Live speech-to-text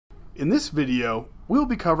In this video, we'll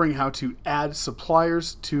be covering how to add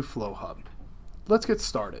suppliers to Flowhub. Let's get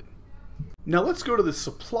started. Now let's go to the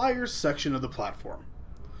suppliers section of the platform.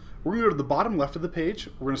 We're going to go to the bottom left of the page.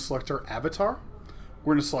 We're going to select our avatar.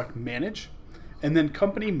 We're going to select manage and then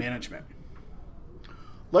company management.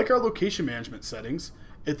 Like our location management settings,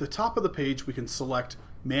 at the top of the page we can select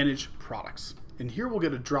manage products. And here we'll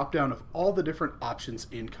get a drop down of all the different options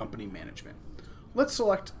in company management. Let's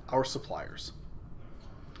select our suppliers.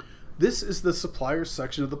 This is the suppliers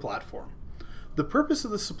section of the platform. The purpose of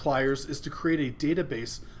the suppliers is to create a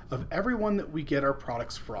database of everyone that we get our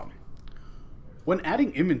products from. When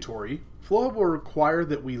adding inventory, Flowhub will require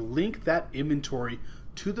that we link that inventory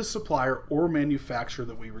to the supplier or manufacturer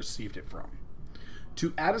that we received it from.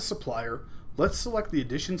 To add a supplier, let's select the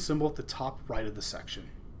addition symbol at the top right of the section.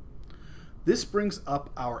 This brings up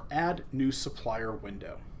our Add New Supplier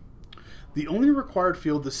window. The only required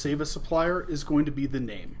field to save a supplier is going to be the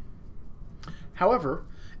name. However,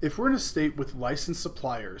 if we're in a state with licensed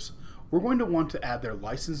suppliers, we're going to want to add their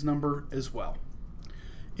license number as well.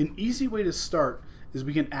 An easy way to start is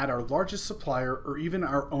we can add our largest supplier or even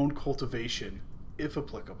our own cultivation, if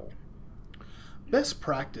applicable. Best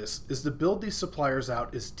practice is to build these suppliers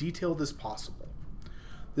out as detailed as possible.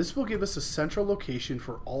 This will give us a central location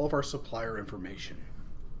for all of our supplier information.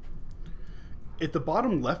 At the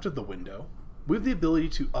bottom left of the window, we have the ability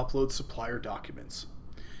to upload supplier documents.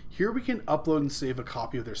 Here we can upload and save a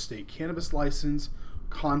copy of their state cannabis license,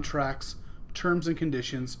 contracts, terms and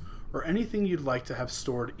conditions, or anything you'd like to have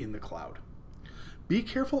stored in the cloud. Be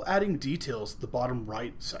careful adding details to the bottom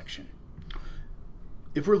right section.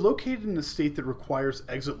 If we're located in a state that requires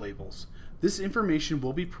exit labels, this information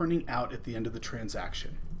will be printing out at the end of the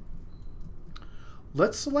transaction.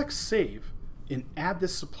 Let's select Save and add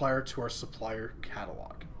this supplier to our supplier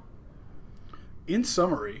catalog. In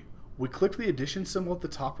summary, we clicked the addition symbol at the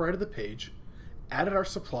top right of the page, added our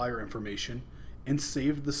supplier information, and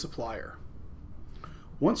saved the supplier.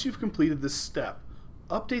 Once you've completed this step,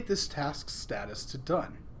 update this task status to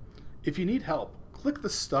Done. If you need help, click the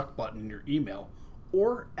Stuck button in your email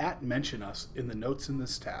or @mention us in the notes in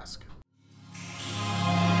this task.